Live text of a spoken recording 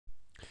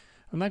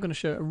I'm now going to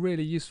show a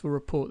really useful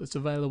report that's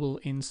available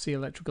in See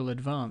Electrical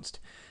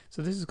Advanced.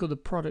 So this is called the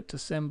product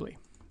assembly.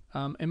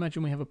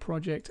 Imagine we have a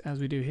project, as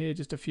we do here,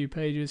 just a few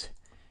pages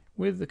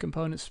with the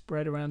components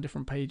spread around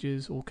different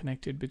pages or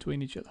connected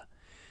between each other.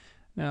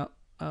 Now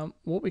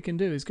what we can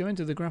do is go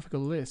into the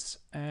graphical lists,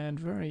 and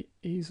very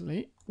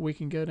easily we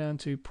can go down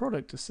to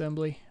product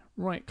assembly,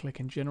 right click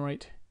and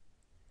generate,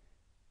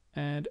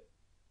 and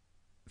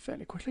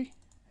fairly quickly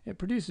it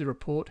produces a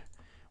report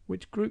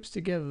which groups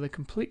together the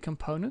complete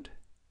component,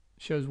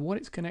 shows what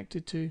it's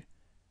connected to,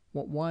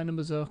 what wire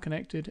numbers are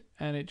connected,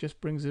 and it just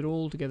brings it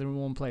all together in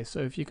one place. So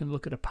if you can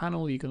look at a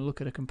panel, you can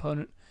look at a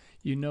component,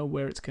 you know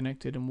where it's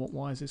connected and what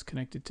wires it's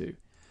connected to.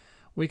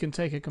 We can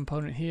take a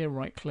component here,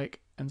 right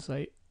click and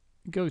say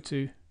go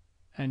to,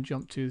 and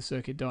jump to the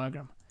circuit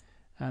diagram,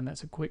 and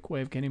that's a quick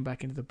way of getting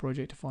back into the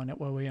project to find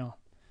out where we are.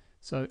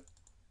 So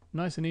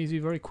nice and easy,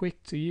 very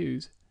quick to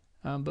use,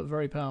 but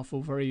very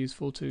powerful, very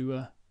useful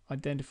to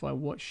identify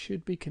what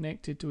should be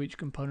connected to each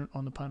component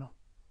on the panel.